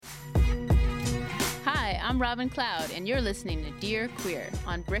I'm Robin Cloud, and you're listening to Dear Queer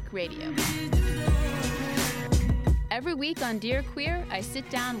on BRIC Radio. Every week on Dear Queer, I sit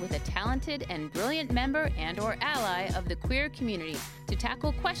down with a talented and brilliant member and or ally of the queer community to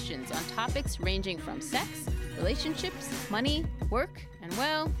tackle questions on topics ranging from sex, relationships, money, work, and,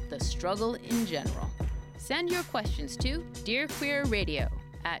 well, the struggle in general. Send your questions to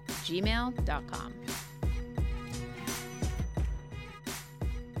dearqueerradio@gmail.com.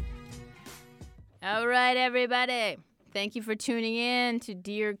 All right, everybody. Thank you for tuning in to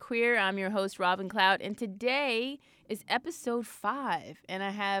Dear Queer. I'm your host, Robin Cloud, and today is episode 5, and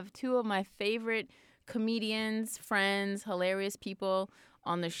I have two of my favorite comedians, friends, hilarious people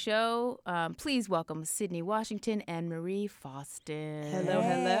on the show. Please welcome Sydnee Washington and Marie Faustin. Hello,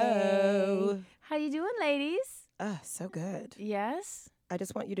 hello. How you doing, ladies? So good. Yes? I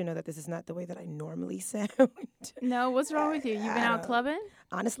just want you to know that this is not the way that I normally sound. No, what's wrong with you? You been out clubbing?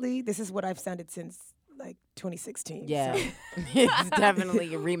 Honestly, this is what I've sounded since like 2016. Yeah, So. it's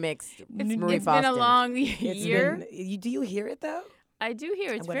definitely a remix. It's Marie It's Faustin. been a long year. Do you hear it though? I do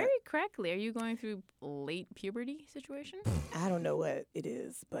hear it's What very crackly. Are you going through late puberty situation? I don't know what it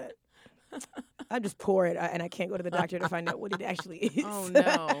is, but I just pour it, and I can't go to the doctor to find out what it actually is. Oh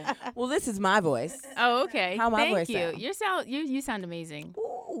no. Well, this is my voice. Oh, okay. How my voice Thank you. sound? You sound amazing.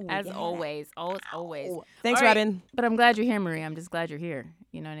 Ooh, As yeah. always. Always. Thanks, All right. Robin. But I'm glad you're here, Marie. I'm just glad you're here.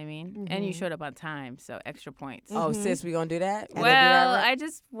 You know what I mean? And you showed up on time, so extra points. Oh, sis, we gonna do that? We gonna do Well, that right? I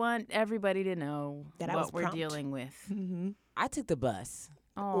just want everybody to know That I what was we're prompt. dealing with. I took the bus.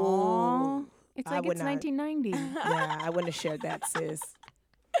 Aww. It's I like would it's not. 1990. Yeah, I wouldn't have shared that, sis.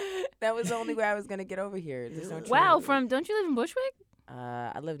 That was the only way I was gonna get over here. There's no Wow, train. don't you live in Bushwick?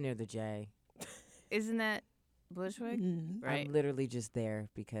 I live near the J. Isn't that Bushwick? Right. I'm literally just there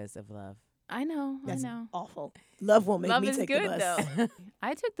because of love. I know. That's I know. awful. Love won't make Love me is take good, the bus. though.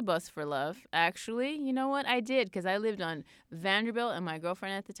 I took the bus for love, actually. You know what? I did, because I lived on Vanderbilt, and my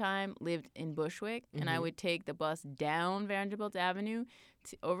girlfriend at the time lived in Bushwick, and I would take the bus down Vanderbilt Avenue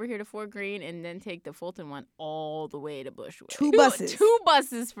over here to Fort Greene, and then take the Fulton one all the way to Bushwick. Two buses. Two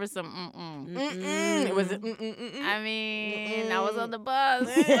buses for some It was. I mean, I was on the bus,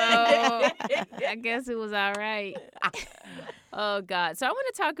 so I guess it was all right. Oh, God. So I want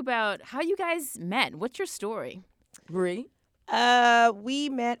to talk about how you guys met. What's your story? Marie. We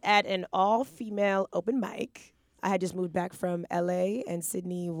met at an all-female open mic. I had just moved back from LA, and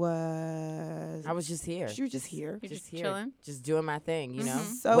Sydney was. I was just here. She was just here. You're just here, chilling? just doing my thing, you know,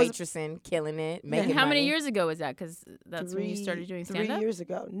 So it was- waitressing, killing it, making How many money. years ago was that? Because that's when you started doing 3 stand-up? years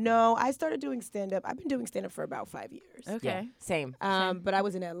ago. No, I started doing stand-up. I've been doing stand-up for about 5 years. Okay. Yeah, same. But I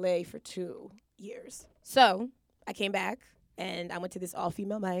was in LA for 2 years. So I came back, and I went to this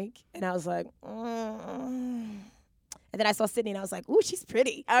all-female mic, and I was like, And then I saw Sydney, and I was like, ooh, she's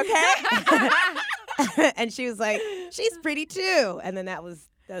pretty. Okay. And she was like, she's pretty too. And then that was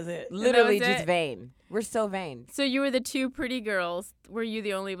it. Literally was just it? vain. We're so vain. So you were the two pretty girls. Were you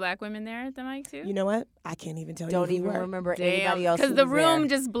the only black women there at the mic, too? You know what? I can't even tell Don't you who even we were. remember Damn, anybody else. because who the was room there.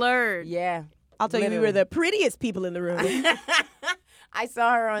 just blurred. Yeah. I'll tell you, we were Literally. the prettiest people in the room. I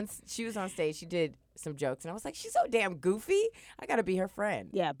saw her she was on stage. She did some jokes, and I was like, she's so damn goofy. I got to be her friend.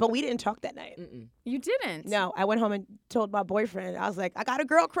 Yeah, but we didn't talk that night. You didn't? No, I went home and told my boyfriend. I was like, I got a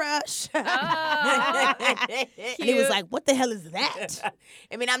girl crush. Oh, And he was like, what the hell is that?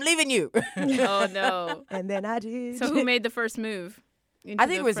 I mean, I'm leaving you. oh, no. And then I did. So who made the first move? into I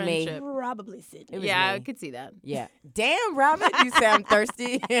think the it was me. friendship? Probably Sydney. was Yeah, me. I could see that. Yeah. Damn, Robin, you sound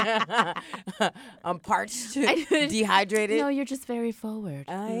thirsty. I'm parched, dehydrated. No, you're just very forward.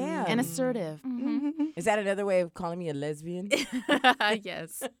 I am. And assertive. Is that another way of calling me a lesbian?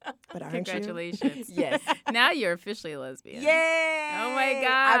 Yes. But aren't you? Congratulations. Yes. Now you're officially a lesbian. Yay! Oh my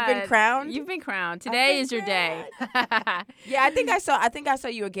God. I've been crowned. You've been crowned. Today been is your day. Yeah, I think I saw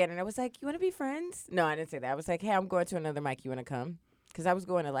you again, and I was like, "You want to be friends?" No, I didn't say that. I was like, "Hey, I'm going to another mic. You want to come?" Because I was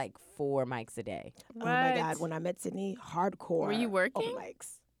going to like 4 mics a day. Oh my What? God, when I met Sydney, hardcore. Were you working? Open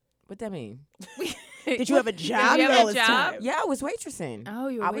mics. What that mean? Did you have a job? you have all a this job? time? Yeah, I was waitressing. Oh,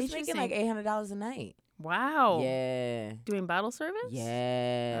 you were I was making waitressing. like $800 a night. Wow. Yeah. Doing bottle service?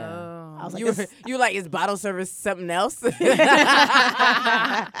 Yeah. Oh. I was like, You this- were like, is bottle service something else? Is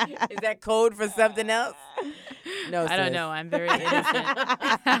that code for something else? No, I don't sis. know. I'm very innocent.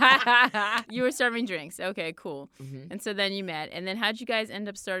 You were serving drinks. Okay, cool. Mm-hmm. And so then you met. And then how'd you guys end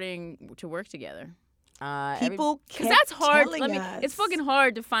up starting to work together? People Because kept that's hard. telling us. It's fucking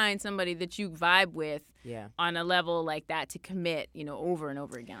hard to find somebody that you vibe with Yeah. on a level like that to commit, over and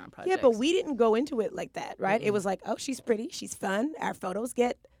over again on projects. Yeah, but we didn't go into it like that, right? It was like, oh, she's pretty, she's fun. Our photos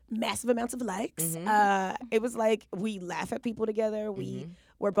get massive amounts of likes. It was like we laugh at people together. We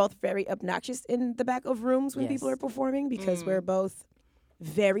we're both very obnoxious in the back of rooms when people are performing because we're both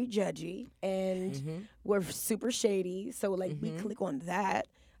very judgy and we're super shady. So like we click on that.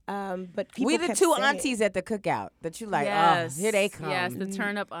 But people we the kept two saying, aunties at the cookout that you like. Yes. Oh, here they come. Yes, the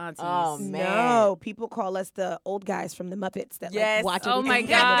turn up aunties. Oh man. No, people call us the old guys from the Muppets that Yes. like watch Oh my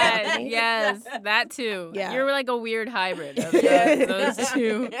everything on the God. balcony. Yes, that too. Yeah. You're like a weird hybrid of those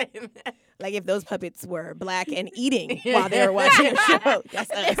two. Like if those puppets were black and eating while they were watching a show.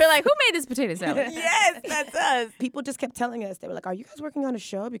 That's us. They're like, who made this potato salad? Yes, that's us. People just kept telling us, they were like, are you guys working on a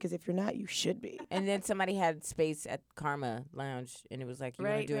show? Because if you're not, you should be. And then somebody had space at Karma Lounge, and it was like, you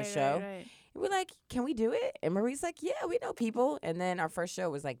want to do a show? Right. And we're like, can we do it? And Marie's like, yeah, we know people. And then our first show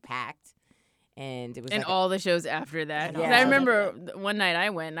was like packed. And it was And like all the shows after that. Yeah. 'Cause I remember one night I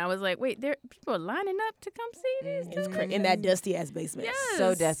went and I was like, wait, people are lining up to come see these It was dudes? in that dusty ass basement. Yes.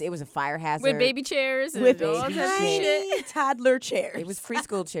 so dusty. It was a fire hazard. With baby chairs and With all that shit. tiny toddler chairs. It was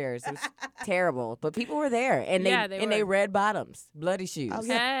preschool chairs. It was terrible. But people were there. And Yeah, they they and they were. red bottoms, bloody shoes. Oh,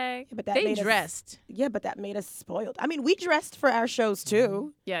 Okay. Yeah, but that They made us- dressed. Yeah, but that made us spoiled. I mean, we dressed for our shows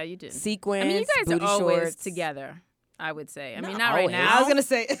too. Yeah, you did. Sequins, I mean, you guys booty are always shorts. together, I would say. I mean, Not not right always. now. I was gonna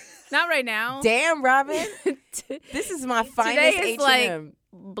say, Not right now. Damn, Robin. This is my finest Today is like H&M.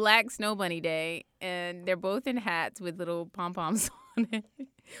 Black Snow Bunny Day, and they're both in hats with little pom-poms on it.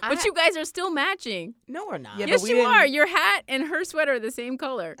 But you guys are still matching. No, we're not. Yeah, Yes, but we you didn't- are. Your hat and her sweater are the same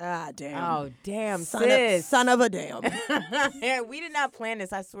color. damn. Oh, damn, son sis. son of a damn. Yeah, we did not plan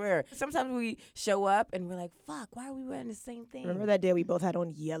this, I swear. Sometimes we show up and we're like, fuck, why are we wearing the same thing? Remember that day we both had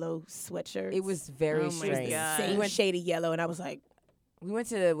on yellow sweatshirts? It was very Oh my strange. God. same We went, shady yellow, and I was like, we went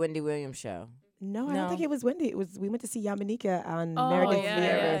to the Wendy Williams show. no, I No. don't think it was Wendy. We went to see Yamanika on Oh, Meredith yeah, Vieira.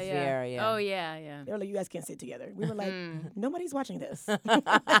 yeah, Meredith yeah. Vieira, yeah. Oh, yeah, yeah. They were like, you guys can't sit together. We were like, Mm. nobody's watching this.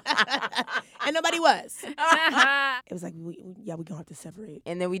 And nobody was. It was like, we're going to have to separate.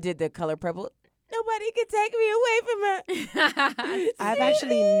 And then we did the color purple. Nobody could take me away from her. I've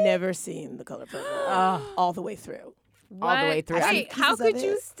actually never seen The Color Purple all the way through. All the way What? through. Wait, I've seen how pieces of could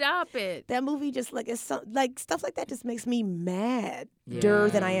you it. stop it? That movie just like like stuff like that just makes me mad. Yeah. Der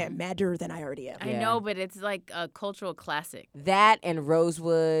than I am, madder than I already am. I Yeah. know, but it's like a cultural classic. That and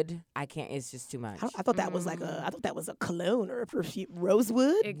Rosewood. I can't. It's just too much. I thought that was like I thought that was a cologne or a perfume.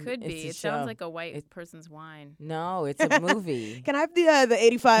 Rosewood. It could It's be. a It sounds show. like a white person's wine. No, it's a movie. Can I have the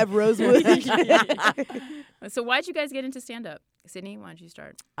 85 Rosewood? So why'd you guys get into stand-up? Sydney, why don't you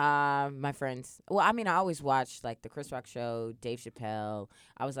start? My friends. Well, I mean, I always watched like the Chris Rock show, Dave Chappelle.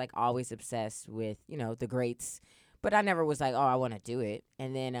 I was like always obsessed with, the greats. But I never was like, oh, I want to do it.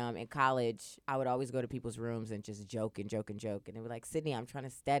 And then in college, I would always go to people's rooms and just joke and joke and joke. And they were like, Sydney, I'm trying to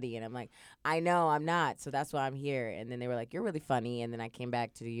study. And I'm like, I know, I'm not. So that's why I'm here. And then they were like, you're really funny. And then I came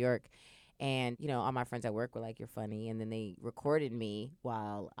back to New York. And, all my friends at work were like, you're funny. And then they recorded me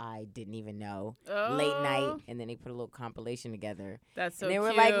while I didn't even know, late night. And then they put a little compilation together. That's so And they cute.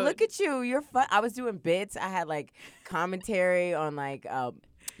 were like, look at you. You're fun. I was doing bits. I had like commentary on like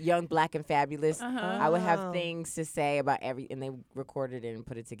Young, Black, and Fabulous. I would have things to say about and they recorded it and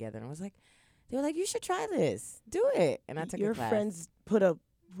put it together. And I was like, they were like, you should try this. Do it. And I took Your a class. friends put a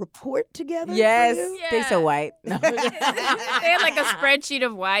report together? Yes. For you? They so white. No. They had like a spreadsheet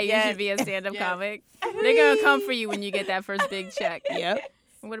of why you Yes. should be a stand-up Yes. comic. They're going to come for you when you get that first big check. Yep.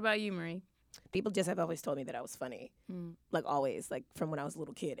 What about you, Marie? People just have always told me that I was funny. Mm. Like always, like from when I was a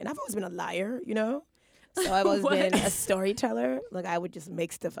little kid. And I've always been a liar, So I've always What? been a storyteller. Like I would just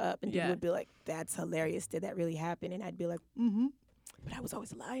make stuff up and people Yeah. would be like, that's hilarious. Did that really happen? And I'd be like, mm-hmm. But I was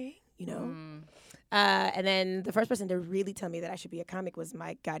always lying, Mm. And then the first person to really tell me that I should be a comic was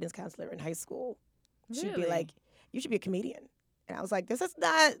my guidance counselor in high school. She'd be Really? like, you should be a comedian. And I was like, this is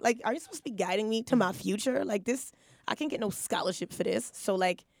not, like, are you supposed to be guiding me to my future? Like this, I can't get no scholarship for this. So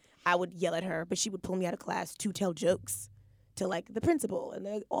like, I would yell at her, but she would pull me out of class to tell jokes to like the principal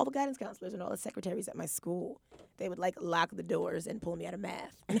and all the guidance counselors and all the secretaries at my school. They would like lock the doors and pull me out of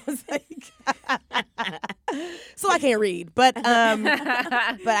math. And I was like, so I can't read, but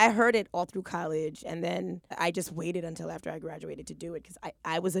I heard it all through college, and then I just waited until after I graduated to do it because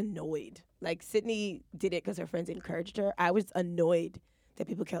I was annoyed. Like Sydney did it because her friends encouraged her. I was annoyed that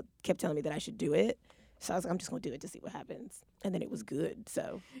people kept telling me that I should do it. So I was like, I'm just going to do it to see what happens. And then it was good,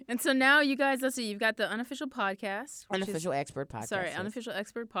 so. And so now you guys, let's see, you've got the Unofficial Podcast. which is- Unofficial Expert Podcast. Sorry, yes. Unofficial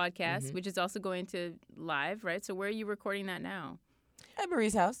Expert Podcast, Mhm. which is also going to live, right? So where are you recording that now? At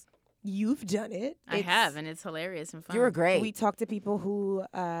Marie's house. You've done it. I have, and it's hilarious and fun. You were great. We talk to people who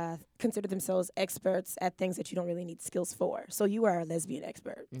consider themselves experts at things that you don't really need skills for. So you are a lesbian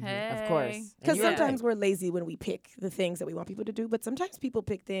expert. Hey. Of course. Because And you're sometimes great. we're lazy when we pick the things that we want people to do, but sometimes people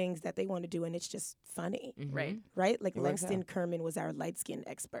pick things that they want to do and it's just funny, Right. right? Like It works Langston out. Kerman was our light skin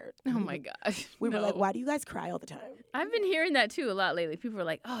expert. Oh my gosh. We were like, No. why do you guys cry all the time? I've been hearing that too a lot lately. People are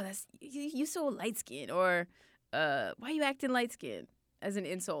like, "Oh, that's you so light skinned," or "Why you acting light skinned?" as an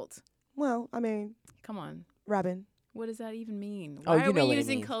insult. Well, I mean, Come on, Robin, what does that even mean? Oh, Why you are know we what it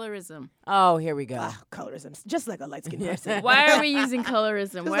using means. colorism? Oh, here we go. colorism, just like a light skinned person. Why are we using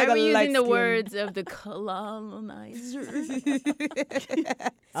colorism? Just Why like are a we using the light-skinned- words of the colonizer?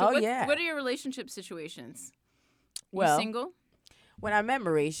 Oh, yeah. What are your relationship situations? Well, you single? when I met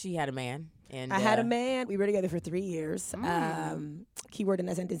Marie, she had a man. And I had a man. We were together for 3 years. Mm. Keyword in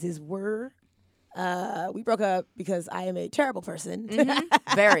that sentence is were. We broke up because I am a terrible person.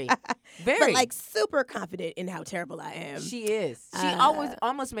 Very. But like super confident in how terrible I am. She is. She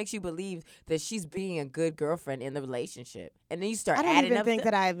almost makes you believe that she's being a good girlfriend in the relationship. And then you start I don't adding even up think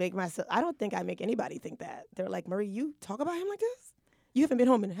stuff. that I make myself. I don't think I make anybody think that. They're like, Marie, you talk about him like this? You haven't been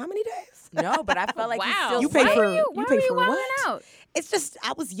home in how many days? No, but I felt like Wow. you You still pay Why for were you, why you pay were you for wilding what? out? It's just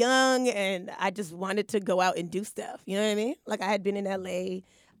I was young and I just wanted to go out and do stuff. You know what I mean? Like I had been in LA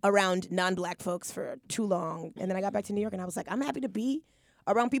around non-black folks for too long, and then I got back to New York and I was like, I'm happy to be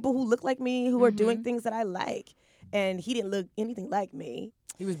around people who look like me, who are doing things that I like. And he didn't look anything like me.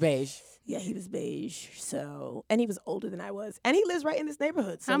 He was beige. Yeah, he was beige. So, and he was older than I was, and he lives right in this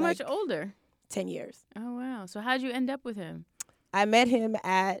neighborhood. So How like, much older? 10 years. Oh wow. So how'd you end up with him? I met him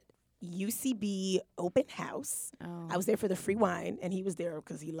at UCB open house. Oh, I was there for the free wine, and he was there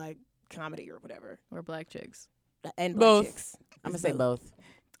because he liked comedy or whatever. we're black chicks. And Both. black chicks. I'm going It's to say both.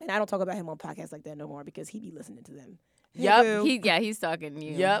 And I don't talk about him on podcasts like that no more because he be listening to them. Hey, Yup. boo. He's stalking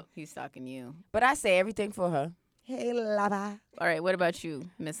you. Yep. He's stalking you. But I say everything for her. Hey, lava. All right. What about you,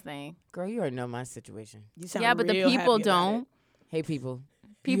 Miss Thing? Girl, you already know my situation. You sound Yeah, but the real people happy about don't. it. Hey, people.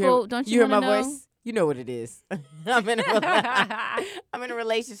 People, don't you hear wanna my know? voice? You know what it is. I'm in a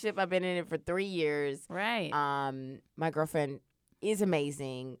relationship. I've been in it for 3 years. Right. My girlfriend is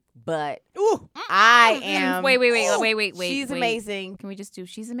amazing, but Ooh, I am. Wait. She's wait. amazing. Can we just do?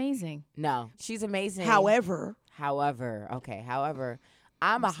 She's amazing. No, she's amazing. however, However,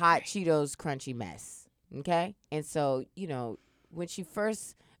 I'm a hot Cheetos crunchy mess. Okay, and so when she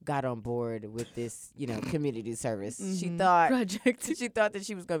first got on board with this, community service, she thought Project. that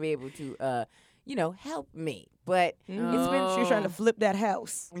she was gonna be able to, help me. But she was trying to flip that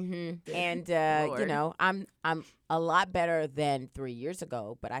house. and Lord. I'm a lot better than 3 years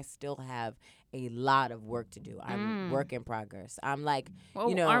ago, but I still have a lot of work to do. I'm work in progress. I'm like,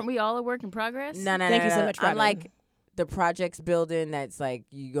 Well, aren't we all a work in progress? no. Thank you so much, I'm Robin. like the projects building that's like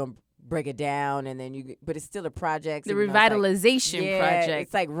you gonna break it down and then but it's still a project. The and, it's like- revitalization yeah, project.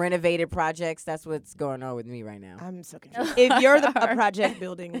 It's like renovated projects. That's what's going on with me right now. I'm so confused. If you're a project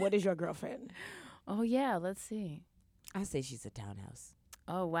building, what is your girlfriend? Oh yeah. Let's see. I say she's a townhouse.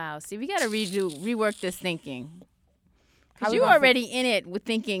 Oh wow. See, we gotta rework this thinking. How Because we you gonna already in it with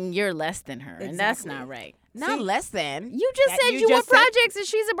thinking you're less than her, and that's Exactly. not right. Not See? less than. You just That said you you want just said- projects and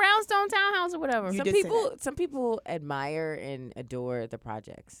she's a brownstone townhouse or whatever. You Some did say people, some people admire and adore the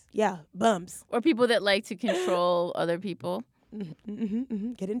projects. Yeah, bums. Or people that like to control other people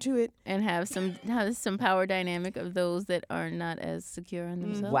Get into it. and have some power dynamic of those that are not as secure in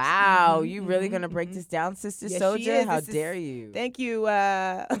themselves. Wow, you really gonna break this down, Sister Yes, she Soldier? is. How This is- dare you? Thank you.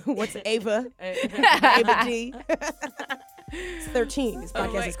 What's Ava? Ava G. It's 13. This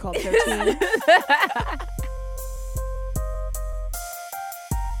podcast my- is called 13.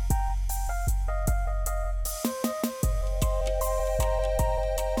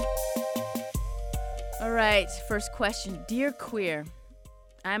 All right, first question. Dear Queer,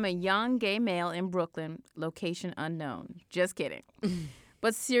 I'm a young gay male in Brooklyn, location unknown. Just kidding.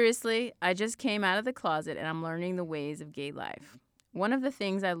 But seriously, I just came out of the closet and I'm learning the ways of gay life. One of the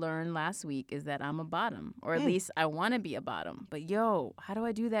things I learned last week is that I'm a bottom, or at least I want to be a bottom. But yo, how do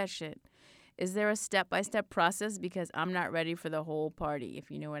I do that shit? Is there a step-by-step process? Because I'm not ready for the whole party, if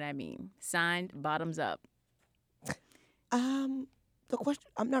you know what I mean. Signed, bottoms up. The question,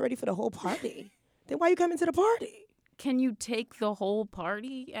 I'm not ready for the whole party. Then why you coming to the party? Can you take the whole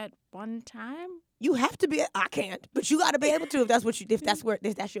party at one time? You have to be. I can't, but you got to be able to if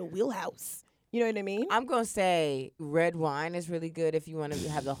that's your wheelhouse. You know what I mean? I'm gonna say red wine is really good if you want to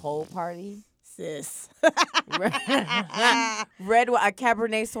have the whole party. Sis. Red wine, a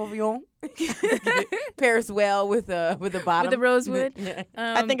Cabernet Sauvignon. Pairs well with a bottom. With the rosewood. Yeah.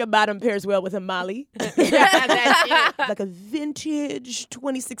 I think a bottom pairs well with a Molly. That's it. Like a vintage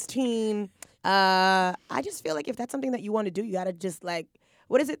 2016. I just feel like if that's something that you want to do, you got to just like,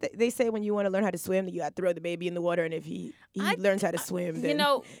 what is it that they say when you want to learn how to swim? That you got to throw the baby in the water, and if he learns how to swim, then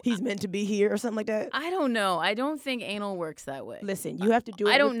he's meant to be here or something like that. I don't know. I don't think anal works that way. Listen, you have to do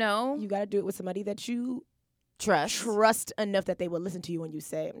it. I don't know. You got to do it with somebody that you Trust enough that they will listen to you when you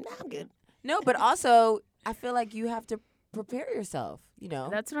say, "Nah, I'm good." No, but also I feel like you have to prepare yourself. You know,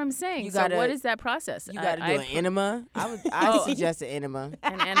 That's what I'm saying. You So gotta- what is that process? you got to do an enema. I would suggest an enema.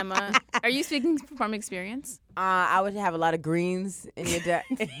 An enema. Are you speaking from experience? I would have a lot of greens in your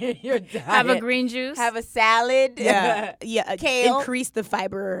diet. Have a green juice. Have a salad. Yeah, Kale. Increase the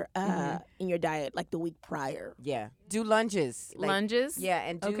fiber in your diet like the week prior. Yeah. Do lunges. Like, lunges. Yeah,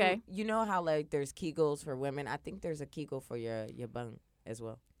 and do, Okay. you know how like there's Kegels for women? I think there's a Kegel for your bung as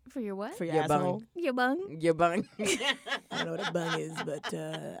well. For your what? For your Your asshole. bung. Your bung. Your bung. I don't know what a bung is, but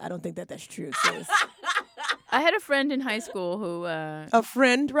I don't think that's true, sis. I had a friend in high school who. A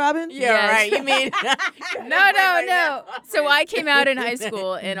friend, Robin? Yeah, Yes. right. You mean No. So I came out in high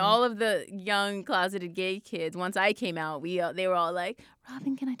school, and all of the young closeted gay kids. Once I came out, they were all like,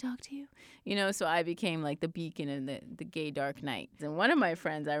 "Robin, can I talk to you?" You know. So I became like the beacon in the gay dark night. And one of my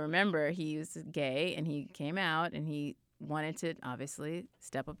friends, I remember, he was gay, and he came out, and he wanted to obviously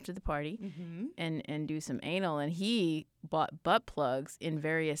step up to the party and do some anal, and he bought butt plugs in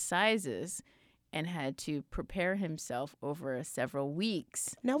various sizes and had to prepare himself over several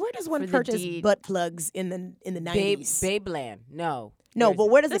weeks. Now, where does one For the purchase deed. butt plugs in the 90s? Babeland. No. No, but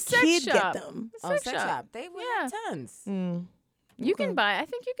where does The a sex kid shop. get them? Oh, sex shop. They would have tons. You can buy. I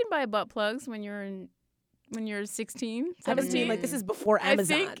think you can buy butt plugs when you're 16, 17. 17, like this is before I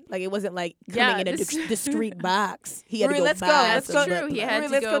Amazon. think- Like it wasn't like Yeah, coming in a this- discreet box. He had Marie, to go let's buy go. some That's butt true. plugs. He had to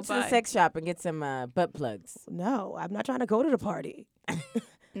Let's go go to buy. the sex shop and get some butt plugs. No, I'm not trying to go to the party.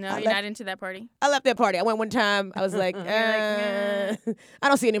 No, I you're left- not into that party. I left that party. I went one time. I was like, like, I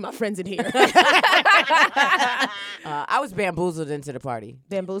don't see any of my friends in here. I was bamboozled into the party.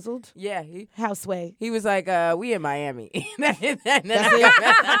 Bamboozled? Yeah. Houseway. He was like, we in Miami. That's it.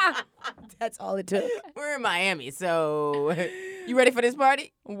 That's all it took. We're in Miami, so you ready for this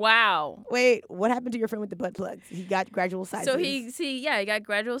party? Wow. Wait, what happened to your friend with the butt plugs? He got gradual sizes. So he got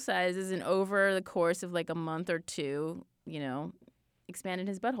gradual sizes, and over the course of like a month or two, expanded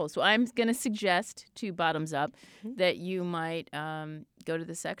his butthole. So I'm going to suggest to Bottoms Up that you might go to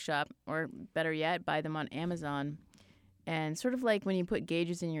the sex shop, or better yet, buy them on Amazon. And sort of like when you put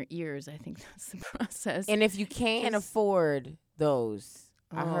gauges in your ears, I think that's the process. And if you can't afford those,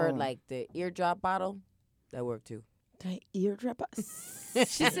 I heard Oh. like the eardrop bottle, that worked too. The eardrop. She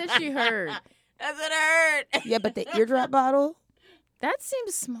said she heard. That's what I heard. Yeah, but the eardrop bottle, That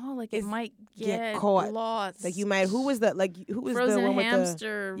seems small. Like it It's- might get get caught. lost. like you might. Who was the Frozen one with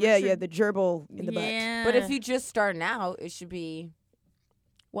hamster. the? Yeah, Richard- the gerbil in the butt. Yeah. But if you just starting out, it should be.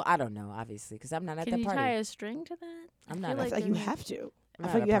 Well, I don't know, obviously, because I'm not at Can that you party. tie a string to that? I'm I not feel at I like feel like you there have to. I'm I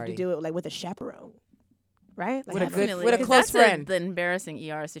not feel like at you a have to party. do it like with a chaperone, right? Like With a have good- Definitely, with a 'cause close that's friend. the embarrassing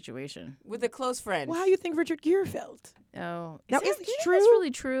ER situation. With a close friend. Well, how you think Richard Gere felt? Oh, Now, is is it, this do you think true? that's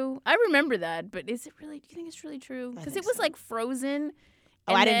really true? I remember that, but is it really? Do you think it's really true? I Because think it was so. like frozen.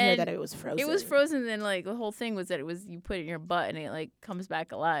 Oh, and I didn't hear then that it was frozen. It was frozen. And then like the whole thing was that it was you put it in your butt and it like comes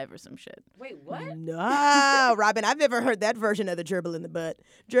back alive or some shit. Wait, what? No, Robin, I've never heard that version of the gerbil in the butt.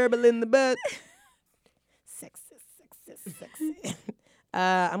 Gerbil in the butt. Sexy.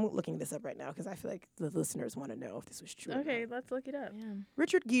 I'm looking this up right now because I feel like the listeners want to know if this was true. or Okay, not. let's look it up. Yeah.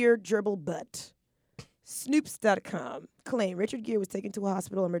 Richard Gere gerbil butt. Snoops.com claim Richard Gere was taken to a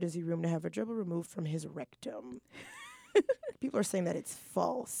hospital emergency room to have a gerbil removed from his rectum. People are saying that it's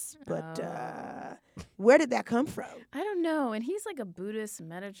false, but where did that come from? I don't know. And he's like a Buddhist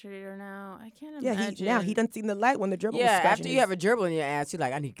meditator now. I can't Yeah, imagine. he done seen the light when the gerbil was Yeah, scratching after you his- have a gerbil in your ass, you're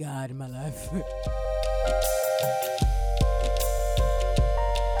like, I need God in my life.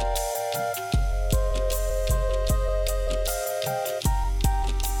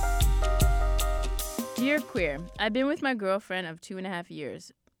 Dear Queer, I've been with my girlfriend of 2.5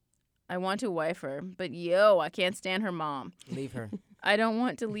 years. I want to wife her, but I can't stand her mom. Leave her. I don't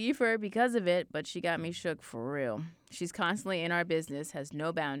want to leave her because of it, but she got me shook for real. She's constantly in our business, has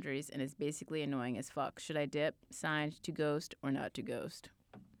no boundaries, and is basically annoying as fuck. Should I dip? Signed, to ghost or not to ghost?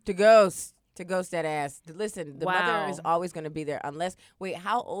 To ghost. To ghost that ass. Listen, the Wow. mother is always going to be there unless. Wait,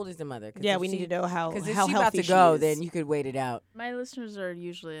 how old is the mother? Yeah, we need to know how Because if how she's about healthy to go, she is. then you could wait it out. My listeners are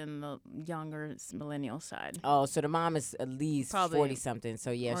usually in the younger millennial side. Oh, so the mom is at least Probably. 40-something.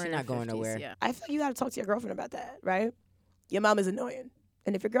 So, yeah, Or she's in not her going 50s, nowhere. Yeah. I feel like you got to talk to your girlfriend about that, right? Your mom is annoying.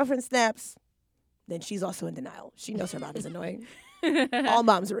 And if your girlfriend snaps, then she's also in denial. She knows her mom is annoying. All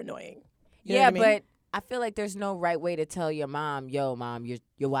moms are annoying. You know Yeah, what I mean? but I feel like there's no right way to tell your mom, yo, mom,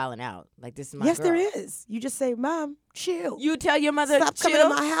 you're wilding out. Like, this is my yes, girl. there is. You just say, Mom, chill. You tell your mother, Stop chill.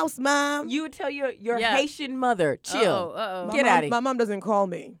 coming to my house, Mom. You tell your Yeah. Haitian mother, chill. Uh-oh. My Get mom- outta here. My mom doesn't call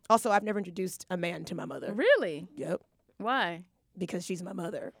me. Also, I've never introduced a man to my mother. Really? Yep. Why? Because she's my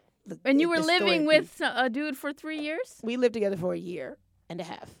mother. And you were The story living piece. with a dude for 3 years? We lived together for a year and a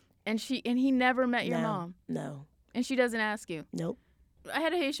half. And he never met your No. mom? No. And she doesn't ask you? Nope. I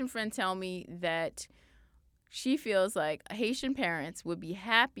had a Haitian friend tell me that she feels like Haitian parents would be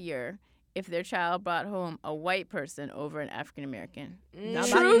happier if their child brought home a white person over an African American. Not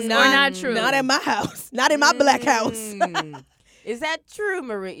Truth or my- not true? Not in my house. Not in my black house. Mm. Is that true,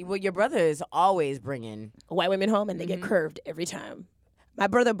 Marie? Well, your brother is always bringing. White women home and they get Mhm. curved every time. I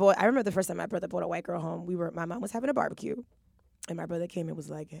remember the first time my brother brought a white girl home. My mom was having a barbecue, and my brother came and was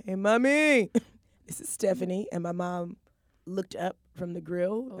like, "Hey, mommy, this is Stephanie." And my mom looked up from the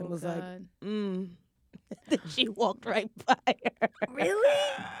grill and was like, God. Then she walked right by her. Really?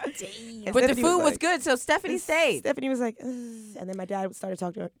 And But the Stephanie food was like- good, so Stephanie stayed. Stephanie was like, "Ugh." And then my dad started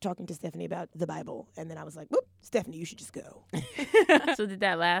talking to Stephanie about the Bible. And then I was like, whoop, Stephanie, you should just go. So did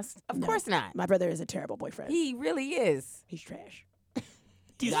that last? Of No. course not. My brother is a terrible boyfriend. He really is. He's trash.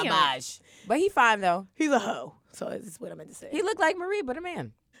 Damn. Garbage. But he fine, though. He's a hoe. So this is what I meant to say. He looked like Marie, but a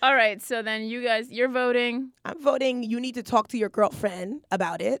man. All right, so then you're voting. I'm voting you need to talk to your girlfriend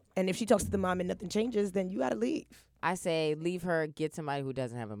about it. And if she talks to the mom and nothing changes, then you got to leave. I say leave her, get somebody who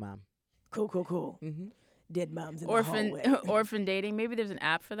doesn't have a mom. Cool. Mm-hmm. Dead moms in the Orphan hallway. orphan dating. Maybe there's an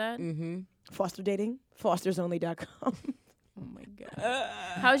app for that. Mm-hmm. Foster dating. Fostersonly.com. Oh my god.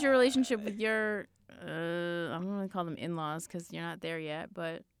 How's your relationship with your I'm gonna call them in-laws because you're not there yet,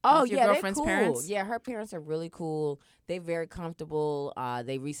 but Oh, with your yeah, they're girlfriend's cool. parents? Yeah, her parents are really cool. They're very comfortable.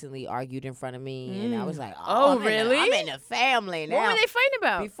 They recently argued in front of me, and I was like, Oh, I'm really? I'm in the family now. What were they fighting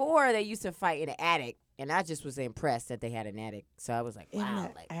about? Before, they used to fight in the attic, and I just was impressed that they had an attic. So I was like, In wow,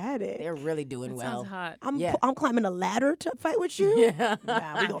 that like, attic. they're really doing That well. sounds hot. Yeah. I'm climbing a ladder to fight with you? Yeah.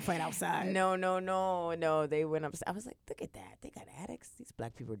 Nah, we gonna fight outside. No. They went up. I was like, look at that. They got attics. These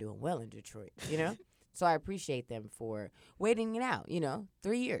black people are doing well in Detroit, you know? So I appreciate them for waiting it out,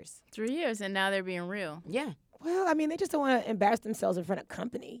 3 years. 3 years, and now they're being real. Yeah. Well, I mean, they just don't want to embarrass themselves in front of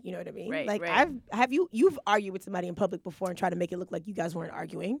company. You know what I mean? Right, Like, right. you've argued with somebody in public before and tried to make it look like you guys weren't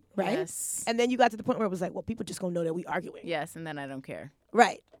arguing, right? Yes. And then you got to the point where it was like, well, people just gonna know that we arguing. Yes, and then I don't care.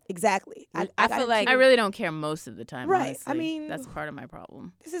 Right. Exactly. I got feel into like- I really don't care most of the time. Right. I honestly. mean- that's part of my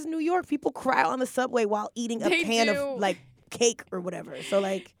problem. this is New York. People cry on the subway while eating a They pan do. of like cake or whatever. So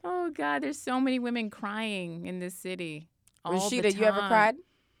like, Oh God, there's so many women crying in this city. All Rashida, the you ever time. cried?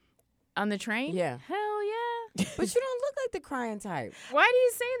 On the train? Yeah. Hell yeah. But you don't look like the crying type. Why do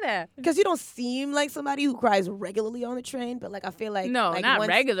you say that? because you don't seem like somebody who cries regularly on the train, but like I feel like No, like not once-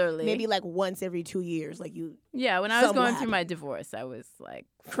 regularly. Maybe like once every 2 years, like you Yeah, when I was somewhat going through my happened. divorce, I was like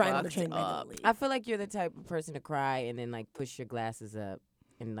crying on the fucked train up. regularly. I feel like you're the type of person to cry and then like push your glasses up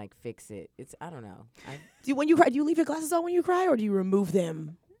and like fix it. I don't know. When you cry, do you leave your glasses on when you cry, or do you remove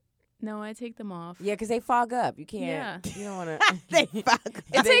them? No, I take them off. Yeah, because they fog up. You can't. Yeah. You don't want to. They fuck.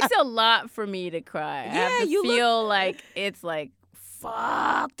 It takes a lot for me to cry. I Yeah, have to you look- feel like it's like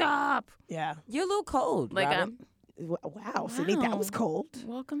fucked up. Yeah. You're a little cold. Like Robin. Wow, Sydney, that was Wow. cold.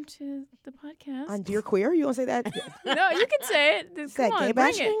 Welcome to the podcast. On Dear Queer, you gonna say that? No, you can say it. Just, Is that come gay on, bring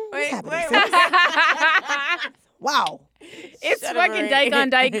bashing? it. What's happening, wait. sis? Wow. It's Shut up, fucking Marie. dyke on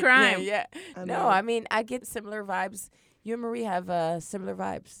dyke crime. yeah. I No, know. I mean I get similar vibes. You and Marie have similar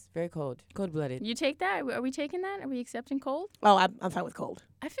vibes. Very cold blooded. You take that? Are we taking that? Are we accepting cold? Oh, I'm fine with cold.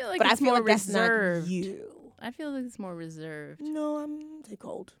 I feel like But I it's feel more like that's reserved. not you. I feel like it's more reserved. No, I'm say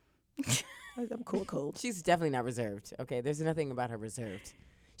cold. I'm cool with cold. She's definitely not reserved. Okay, there's nothing about her reserved.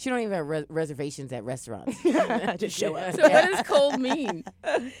 She don't even have reservations at restaurants. Just show up. So what does cold mean?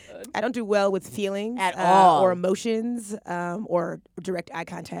 I don't do well with feelings At all. or emotions or direct eye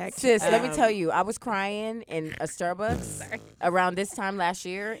contact. Sis, let me Um, tell you, I was crying in a Starbucks around this time last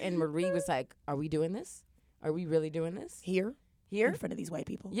year, and Marie was like, "Are we doing this? Are we really doing this here here?" in front of these white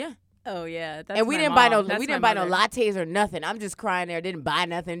people. Yeah, Oh yeah, that's and we my didn't buy mom. no That's we my didn't buy no mother. lattes or nothing. I'm just crying there. Didn't buy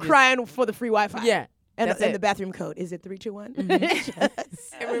nothing. Just, Crying for the free Wi-Fi. Yeah, And that's the it. bathroom code. Is it 321?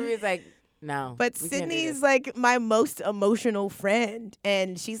 And Marie was like, No. But we can't do Sydnee this. is like my most emotional friend,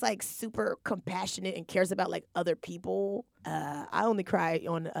 and she's like super compassionate and cares about like other people. I only cry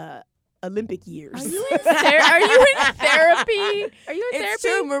on Olympic years. Are you in therapy? Are you in therapy? It's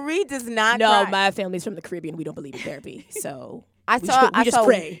true. Marie does not No, cry. my family's from the Caribbean. We don't believe in therapy, so I we saw. just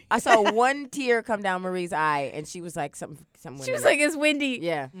pray. I saw one tear come down Marie's eye, and she was like, "Something." She was like, "It's windy."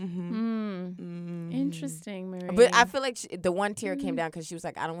 "Yeah." Interesting, Marie. But I feel like the one tear came down because she was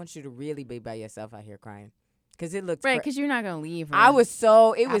like, "I don't want you to really be by yourself out here crying," because it looked right, because you're not gonna leave her. I was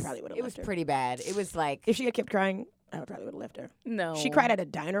so. It I was. probably would've It was left her. pretty bad. It was like, If she had kept crying, I probably would have left her. no. She cried at a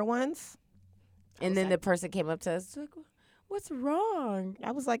diner once. and then the person came up to us, like, "What's wrong?"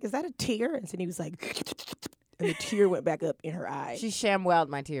 I was like, "Is that a tear?" And Sydnee was like, and the tear went back up in her eye. She ShamWowed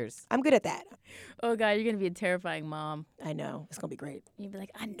my tears. I'm good at that. Oh God, you're gonna be a terrifying mom. I know it's gonna be great. You'd be like,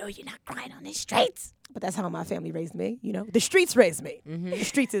 I know you're not crying on the streets. But that's how my family raised me. You know, the streets raised me. The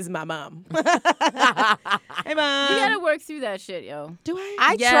streets is my mom. Hey, mom. You gotta work through that shit, yo. Do I?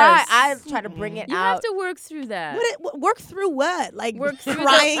 I Yes. try to bring it You out. have to work through that. Work through what? Like Work through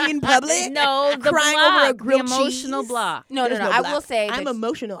crying in public? No, the Crying block, over a grilled the emotional cheese? block. No, There's I block. will say I'm that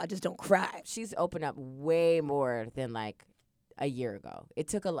emotional. I just don't cry. she's opened up way more than like a year ago.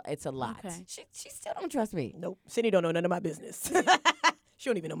 It's a lot. Okay. She still don't trust me. Nope. Sydnee don't know none of my business. She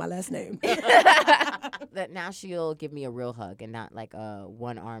don't even know my last name. That now she'll give me a real hug and not like a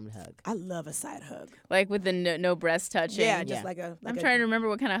one-armed hug. I love a side hug. Like with the no breast touching. Yeah, just Yeah. like a. I'm trying to remember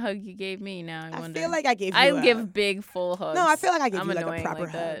what kind of hug you gave me now. I I wonder. feel like I gave you. I give big full hugs. No, I feel like I gave I'm you like a annoying proper like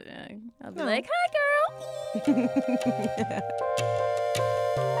hug. that. Yeah. I'll be No. like, "Hi, girl."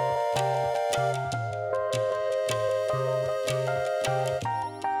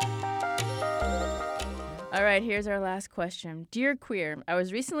 All right, here's our last question. Dear Queer, I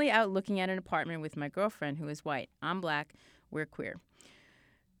was recently out looking at an apartment with my girlfriend who is white. I'm black. We're queer.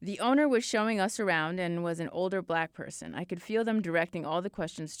 The owner was showing us around and was an older black person. I could feel them directing all the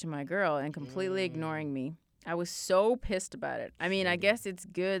questions to my girl and completely ignoring me. I was so pissed about it. I mean, I guess it's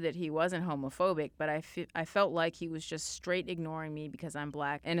good that he wasn't homophobic, but I felt like he was just straight ignoring me because I'm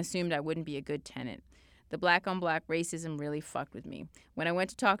black and assumed I wouldn't be a good tenant. The black on black racism really fucked with me. When I went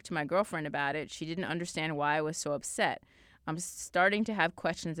to talk to my girlfriend about it, she didn't understand why I was so upset. I'm starting to have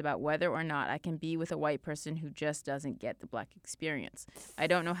questions about whether or not I can be with a white person who just doesn't get the black experience. I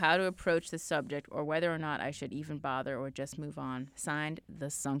don't know how to approach the subject or whether or not I should even bother or just move on. Signed, The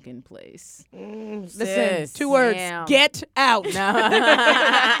Sunken Place. Listen, Sis. 2 words. Damn. Get out. No.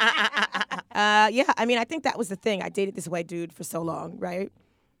 Yeah, I mean, I think that was the thing. I dated this white dude for so long, right?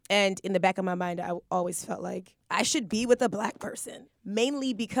 And in the back of my mind, I always felt like I should be with a black person,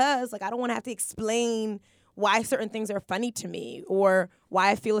 mainly because like I don't want to have to explain why certain things are funny to me or why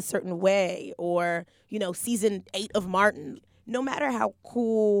I feel a certain way or, you know, season 8 of Martin. No matter how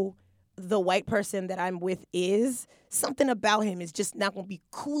cool the white person that I'm with is, something about him is just not going to be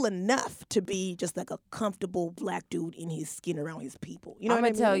cool enough to be just like a comfortable black dude in his skin around his people. You know I'm what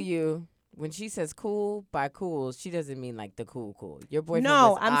I gonna mean? tell you, when she says cool, by cool, she doesn't mean like the cool. Your boyfriend No,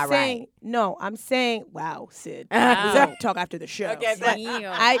 was I'm all saying right. no. I'm saying wow, Sid. Wow. We have to talk after the show. Okay, But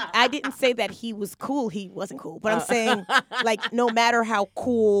Damn. I didn't say that he was cool. He wasn't cool. But I'm saying like no matter how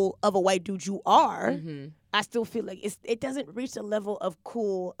cool of a white dude you are, I still feel like it doesn't reach the level of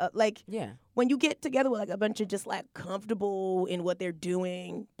cool. Like Yeah. when you get together with like a bunch of just like comfortable in what they're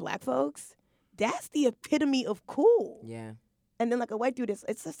doing black folks, that's the epitome of cool. Yeah. And then like a white dude, it's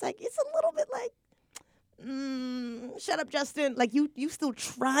just like it's a little bit like. Shut up, Justin. Like you still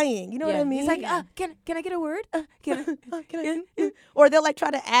trying. You know what I mean? He's like, can I get a word? Can I? Or they'll like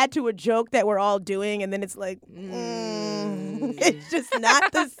try to add to a joke that we're all doing, and then it's like, it's just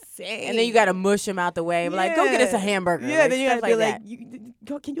not the same. And then you gotta mush him out the way. And be like, go get us a hamburger. Yeah, like, then you stuff gotta be like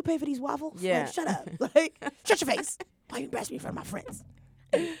like, can you pay for these waffles? Yeah. Like, shut up. Like, shut your face. Why you embarrass me in front of my friends?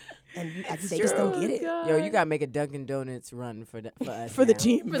 And they just don't get it. that. Yo, you gotta make a Dunkin' Donuts run for us For the now.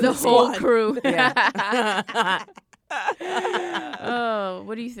 team. For the whole squad. crew. Yeah. Oh,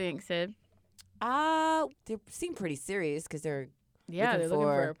 what do you think, Sid? They seem pretty serious because they're Yeah, Looking they're looking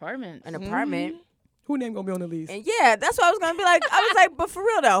for for apartments. an apartment. Who name gonna be on the list? And yeah, that's what I was gonna be like. I was like, but for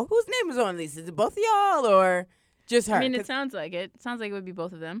real though, whose name is on the list? Is it both of y'all or just her? I mean, it 'Cause- sounds like it. It sounds like it would be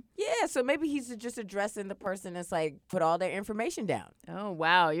both of them. yeah, so maybe he's just addressing the person that's like put all their information down. Oh,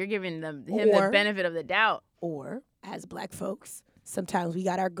 wow. You're giving him the Or- benefit of the doubt. Or as black folks, sometimes we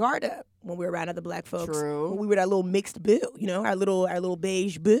got our guard up when we're around other black folks. True. When we were that little mixed boo, you know, our little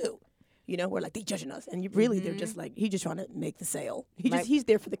beige boo. You know, we're like, they judging us. And really, they're just like, he's just trying to make the sale. Might- He's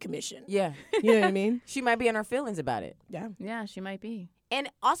there for the commission. Yeah, You know what I mean? she might be in her feelings about it. Yeah. Yeah, she might be. And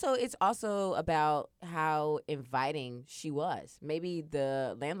also, it's also about how inviting she was. Maybe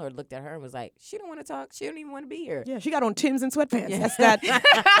the landlord looked at her and was like, she don't want to talk. She don't even want to be here. Yeah, she got on Timbs and sweatpants. Yeah. That's not,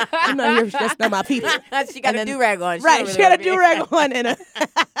 I'm not here. That's not my people. She got a do-rag on. She got a do-rag on and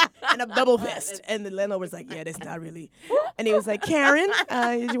a double vest. And the landlord was like, yeah, that's not really. And he was like, Karen,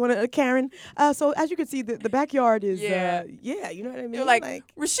 you want to, Karen? So as you can see, the backyard is, you know what I mean? You're like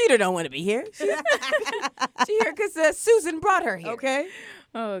Rashida don't want to be here. She here because Susan brought her here. Okay.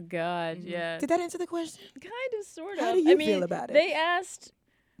 Oh, God, yeah. Did that answer the question? Kind of, sort of. How do you feel about it? They asked,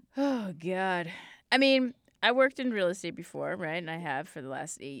 oh, God. I mean, I worked in real estate before, right? And I have for the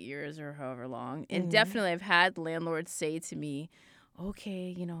last 8 years or however long. And definitely I've had landlords say to me,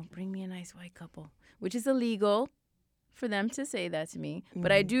 okay, bring me a nice white couple, which is illegal for them to say that to me.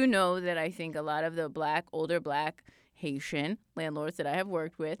 But I do know that I think a lot of the older black Haitian landlords that I have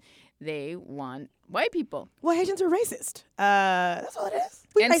worked with, they want white people. Well, Haitians are racist. That's all it is.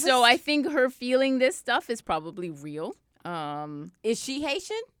 And so I think her feeling this stuff is probably real. Is she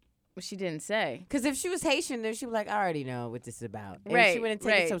Haitian? Well, she didn't say. Because if she was Haitian, then she'd be like, I already know what this is about. And right, she wouldn't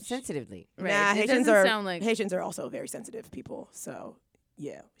take it so sensitively. Right. Nah, Haitians are also very sensitive people. So,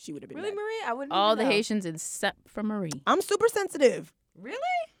 yeah, she would have been Really, mad. Marie? I wouldn't all the know. Haitians except for Marie. I'm super sensitive. Really?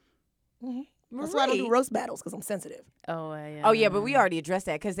 Mm-hmm. Marie? That's why I don't do roast battles, because I'm sensitive. Oh, yeah. Oh, yeah, but we already addressed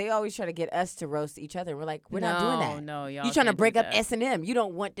that because they always try to get us to roast each other. We're like, we're not doing that. No, y'all You trying to can't break do up that. S&M. You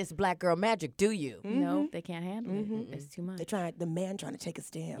don't want this black girl magic, do you? No, they can't handle it. It's too much. The man trying to take us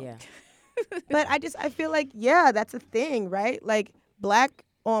down. Yeah. But I feel like, yeah, that's a thing, right? Like, black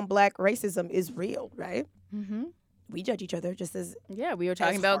on black racism is real, right? Mm-hmm. We judge each other just as. Yeah, we were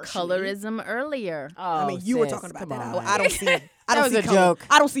talking about harshly. colorism earlier. Oh, I mean, you were sis, talking about come that. on. I don't see. I That don't was see a color. joke.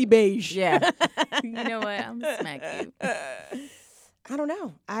 I don't see beige. Yeah. You know what? I'm gonna smack you. I don't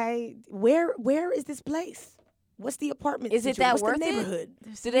know. Where is this place? What's the apartment? Is it situation? that What's worth the it? neighborhood?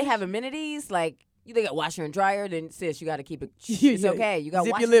 Do they have amenities? Like, they got washer and dryer, then sis, you got to keep it. Yeah, It's yeah. okay. You got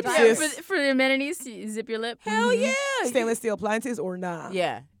Zip washer your lip, and dryer. sis. For the amenities, you zip your lip. Hell yeah. Stainless steel appliances or nah?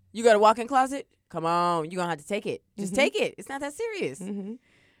 Yeah. You got a walk-in closet? Come on. You're going to have to take it. Just take it. It's not that serious. Mm-hmm.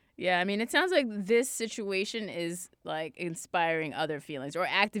 Yeah, I mean, it sounds like this situation is like inspiring other feelings or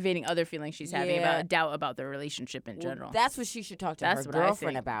activating other feelings she's having about doubt about their relationship in general. That's what she should talk to That's her what I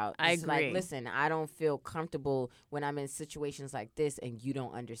girlfriend think. about. I It's agree. Like, listen, I don't feel comfortable when I'm in situations like this and you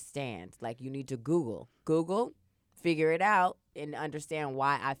don't understand. Like, you need to Google, figure it out, and understand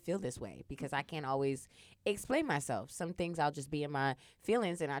why I feel this way, because I can't always explain myself. Some things I'll just be in my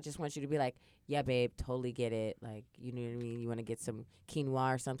feelings, and I just want you to be like, yeah, babe, totally get it. Like, you know what I mean? You want to get some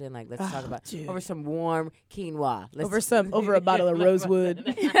quinoa or something? Like, let's talk about over some warm quinoa. Over a bottle of Rosewood.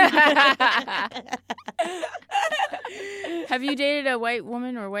 Have you dated a white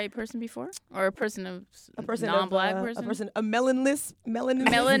woman or white person before, or a person of non-black person? A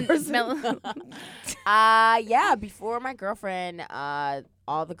melanin person. Yeah, before my girlfriend,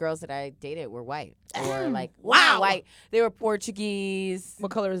 all the girls that I dated were white. Or like, wow, white. They were Portuguese.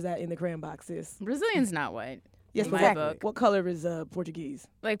 What color is that in the crayon box, sis? Brazilian's not white. Yes, in but my book. what color is Portuguese?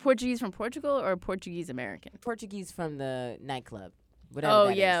 Like Portuguese from Portugal or Portuguese American? Portuguese from the nightclub. Whatever Oh,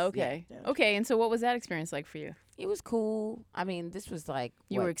 that yeah, is. okay. Yeah. Okay, and so what was that experience like for you? It was cool. I mean, this was like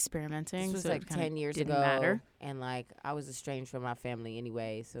You were experimenting. This was so like it kinda 10 years didn't ago. matter. And like, I was estranged from my family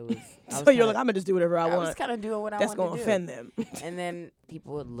anyway. So it was, So you're like, I'm going to just do whatever I I was want. kind of doing what I That's wanted going to to do. offend them. And then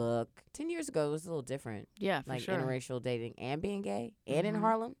people would look. 10 years ago, it was a little different. Yeah, for Like sure. interracial dating and being gay and in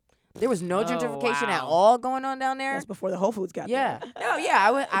Harlem. There was no Oh, gentrification at wow. all going on down there. That's before the Whole Foods got Yeah. there. No,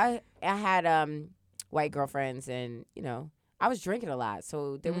 yeah. I had white girlfriends, and, you know, I was drinking a lot.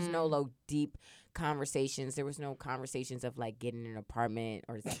 So there was no low deep conversations. There was no conversations of like getting an apartment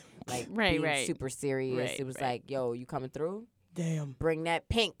or like being super serious. Right, it was like, yo, you coming through? Damn. Bring that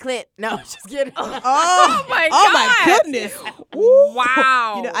pink clip. No, just kidding. Oh my my God. goodness. Woo.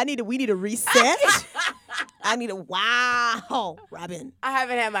 Wow. You know, we need a reset. I need a wow, Robin. I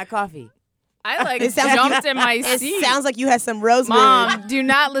haven't had my coffee. I like It sounds like jumped in my It seat. sounds like you had some rosewood. Mom, do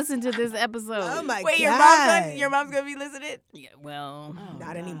not listen to this episode. Oh my Wait, God. your mom's gonna be listening? Yeah, well,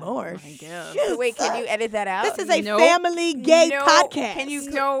 Not anymore. I guess. Shoot, Wait, can son. you edit that out? This is a Nope. family gay No. podcast. Can you?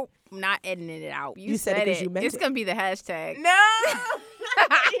 No, I'm not editing it out. You said it 'cause you meant It's it. gonna be the hashtag. No.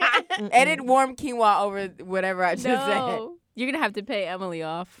 Edit warm quinoa over whatever I just said. No, you're gonna have to pay Emily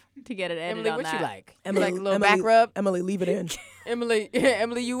off to get it edited Emily, on what that. you like? Emily, Like a little Emily, back rub? Emily, leave it in. Emily,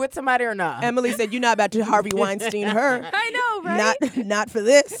 you with somebody or not? Emily said, "You're not about to Harvey Weinstein her. I know, right? Not for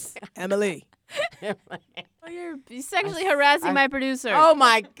this, Emily." Oh, you're sexually harassing my producer. Oh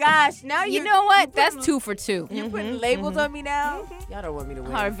my gosh! Now you know what? That's 2 for 2. You putting labels on me now? Y'all don't want me to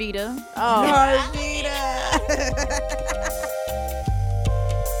win. Harvita. Oh. Harvita.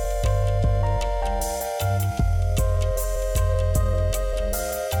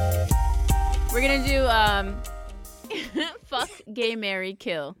 We're gonna do fuck, gay, marry,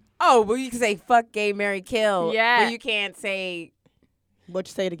 kill. Oh, well, you can say fuck, gay, marry, kill. Yeah. But you can't say. But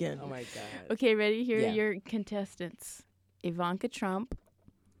you say it again. Oh my god. Okay, ready? Here Yeah. are your contestants: Ivanka Trump,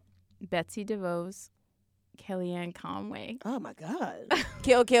 Betsy DeVos, Kellyanne Conway. Oh my God.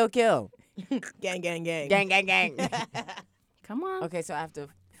 Kill, kill, kill. Gang, gang, gang. Gang, gang, gang. Come on. Okay, so I have to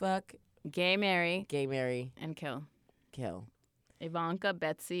fuck, Gay, marry, gay, marry, and kill. kill. Ivanka,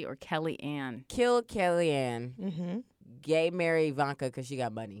 Betsy, or Kellyanne. Kill Kellyanne. Mm-hmm. Gay, marry Ivanka because she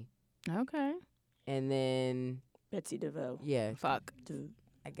got money. Okay. And then, Betsy DeVoe. yeah, Fuck. Dude,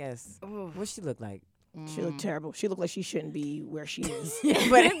 I guess. Ooh. What she look like? she looked terrible. She looked like she shouldn't be where she is.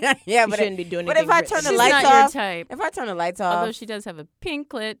 but yeah, She but shouldn't be doing but anything. if I rich. turn the She's lights not off, your type. if I turn the lights off, Although she does have a pink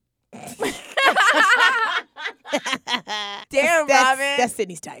clit. damn, Robin. That's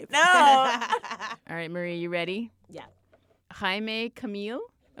Sydnee's type. No. All right, Marie, you ready? Yeah. Jaime Camille.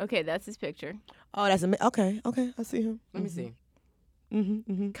 Okay, that's his picture. Oh, that's okay. Okay, I see him. Let me see.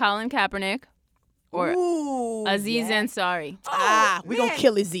 Mm-hmm, mm-hmm. Colin Kaepernick or Ooh, Aziz yeah. Ansari. We gonna man.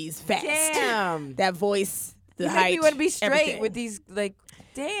 kill Aziz fast. Damn. That voice, the You height. make me want to be straight everything. with these, like,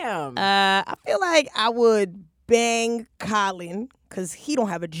 damn. I feel like I would bang Colin because he don't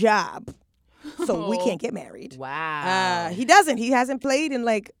have a job, so we Oh. can't get married. wow. He doesn't. He hasn't played in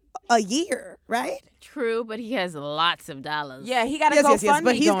like a year, right? True, but he has lots of dollars. yeah, he got to Yes, go yes, yes.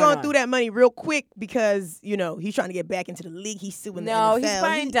 But he's going going on. through that money real quick because he's trying to get back into the league. He's suing No, the NFL. he's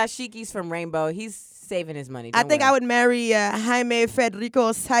buying dashikis from Rainbow. He's saving his money. I Don't think worry. I would marry Jaime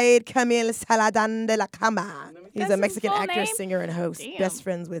Federico Said Camil Saladan de la Cama. He's That's a his Mexican full actor, name? singer, and host. Damn. Best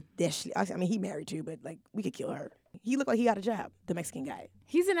friends with Dashley. I mean, he married too, but like we could kill her. He looked like he got a job. The Mexican guy.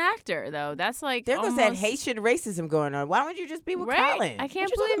 He's an actor, though. That's like There was that almost- Haitian racism going on. Why would you just be with Right? Colin? I can't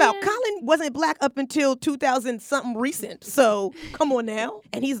What you believe talking about? it. Colin wasn't black up until 2000 something recent. So come on now.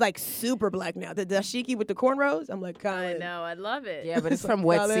 And he's like super black now. The dashiki with the cornrows. I'm like, Colin. I know. I love it. Yeah, but it's from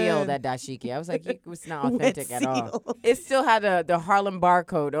Wet Seal, Colin. that dashiki. I was like, it's not Wet authentic at all. Seal. It still had the Harlem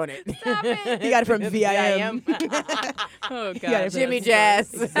barcode on it. Stop it. He got it from VIM. Oh, got God. it from Jimmy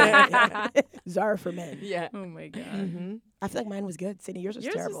That's Jazz. Zara for men. yeah. Oh, my God. Mm-hmm. I feel like mine was good. Sydney, yours was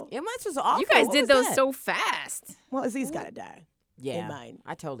Yours was- terrible. Yeah, mine was awful. You guys What did was those that? so fast. Well, Aziz gotta die. Yeah, in mine.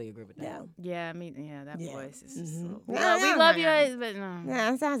 I totally agree with that. Yeah. Yeah, I mean, yeah, that Yeah. voice is just Mhm. so... we love you guys, but no.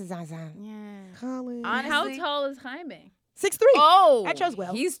 Yeah. Yeah. Colin. Honestly- How tall is Jaime? 6'3". Oh, I chose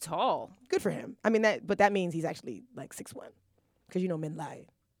well. He's tall. Good for him. I mean but that means he's actually like 6'1", because men lie,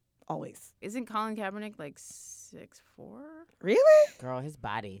 always. Isn't Colin Kaepernick like 6'4"? Really? Girl, his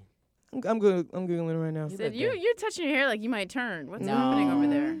body. I'm good. I'm googling right now. He Said look you're good. touching your hair like you might turn. What's No. happening over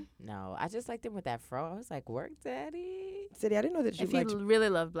there? No, I just liked him with that fro. I was like, work, daddy. City, I didn't know that you If he liked. really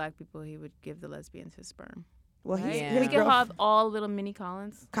loved black people, he would give the lesbians his sperm. Well, Right? Yeah. his We could girl- have all little mini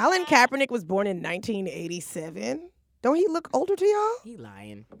Collins. Colin Kaepernick was born in 1987. Don't he look older to y'all? He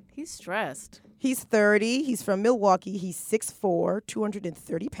lying. He's stressed. He's 30. He's from Milwaukee. He's 6'4",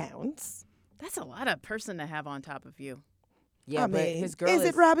 230 pounds. That's a lot of person to have on top of you. Yeah, I but mean, his girl is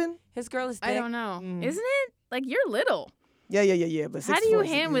it Robin? His girl is thick. I don't know. Mm. Isn't it? Like you're little. Yeah. But How do you 6'4"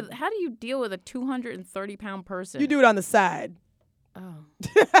 is a good- How do you deal with a 230-pound person? You do it on the side. Oh.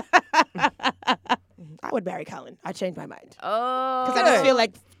 I would marry Colin. I changed my mind. Oh. Because I just feel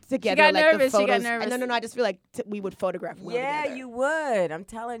like together, got like nervous, the she got photos. nervous. No. I just feel like we would photograph well Yeah, together. you would. I'm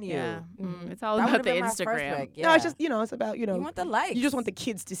telling you. Yeah. It's all That about would've the been my first Instagram. pick, No, it's just it's about You want the likes. you just want the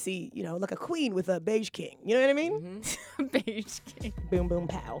kids to see like a queen with a beige king. You know what I mean? Mhm. Beige king. Boom boom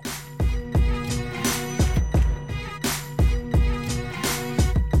pow.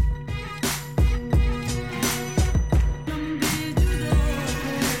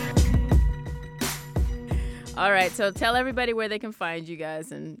 All right, so tell everybody where they can find you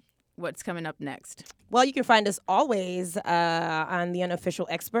guys and what's coming up next. Well, you can find us always on The Unofficial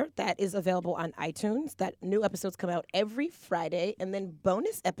Expert. That is available on iTunes. That new episodes come out every Friday, and then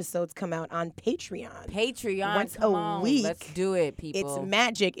bonus episodes come out on Patreon. Patreon. Once come a on. week. Let's do it, people. It's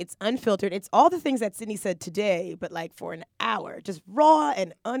magic. It's unfiltered. It's all the things that Sydney said today, but like for an hour, just raw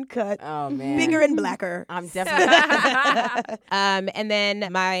and uncut, Oh, man. bigger and blacker. I'm definitely. And then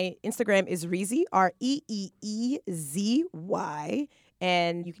my Instagram is Reezy, REEEZY.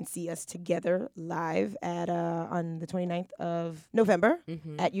 And you can see us together live at on the 29th of November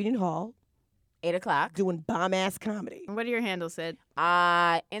at Union Hall 8 o'clock. doing bomb-ass comedy. What are your handles, Sid?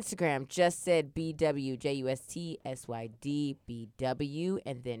 Instagram, just said BW, JUSTSYD, BW.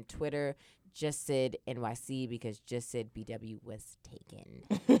 And then Twitter, just said NYC, because just said BW was taken.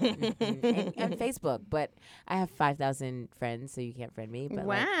 and Facebook. But I have 5,000 friends, so you can't friend me. But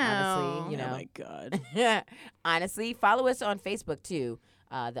like, Wow. honestly, Oh my God. honestly, follow us on Facebook too.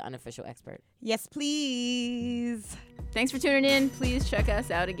 the unofficial expert. Yes, please. Thanks for tuning in. Please check us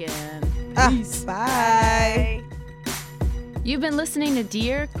out again. Peace. Bye. You've been listening to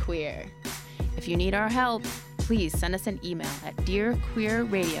Dear Queer. If you need our help, please send us an email at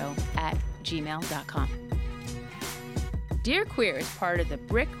dearqueerradio@gmail.com. Dear Queer is part of the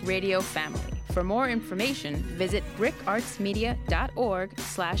BRIC Radio family. For more information, visit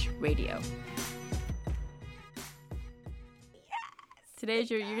bricartsmedia.org/radio. Today's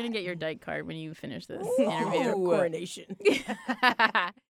you're gonna get your dyke card when you finish this interview. Coronation.